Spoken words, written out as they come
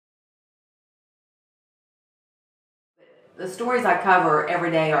The stories I cover every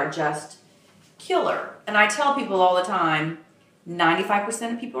day are just killer. And I tell people all the time,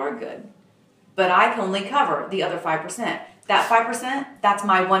 95% of people are good, but I can only cover the other 5%. That 5%, that's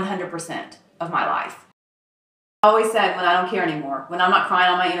my 100% of my life. I always said, when I don't care anymore, when I'm not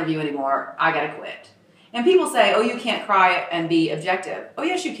crying on my interview anymore, I gotta quit. And people say, oh, you can't cry and be objective. Oh,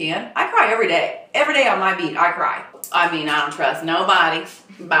 yes, you can. I cry every day. Every day on my beat, I cry. I mean, I don't trust nobody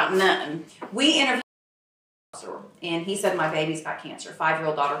about nothing. We interviewed and he said, my baby's got cancer,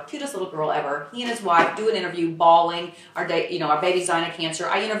 5-year-old daughter, cutest little girl ever. He and his wife do an interview bawling, our baby's dying of cancer.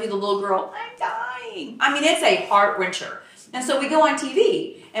 I interview the little girl, I'm dying. I mean, it's a heart-wrencher. And so we go on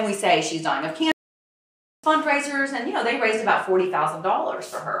TV and we say she's dying of cancer. Fundraisers, and they raised about $40,000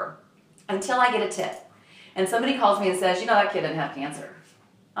 for her until I get a tip. And somebody calls me and says, that kid didn't have cancer.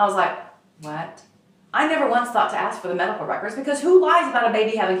 I was like, what? I never once thought to ask for the medical records, because who lies about a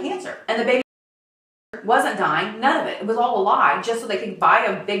baby having cancer? And the baby wasn't dying, none of it. It was all a lie, just so they could buy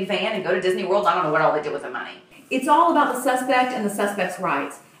a big van and go to Disney World. I don't know what all they did with the money. It's all about the suspect and the suspect's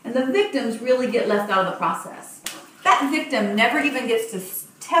rights. And the victims really get left out of the process. That victim never even gets to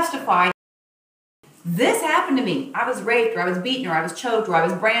testify. This happened to me. I was raped, or I was beaten, or I was choked, or I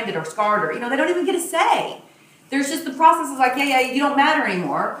was branded, or scarred, or, they don't even get to say. There's just the process is like, yeah, you don't matter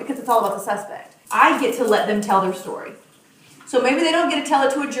anymore, because it's all about the suspect. I get to let them tell their story. So maybe they don't get to tell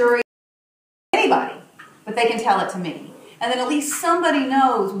it to a jury, anybody, but they can tell it to me. And then at least somebody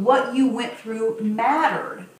knows what you went through mattered.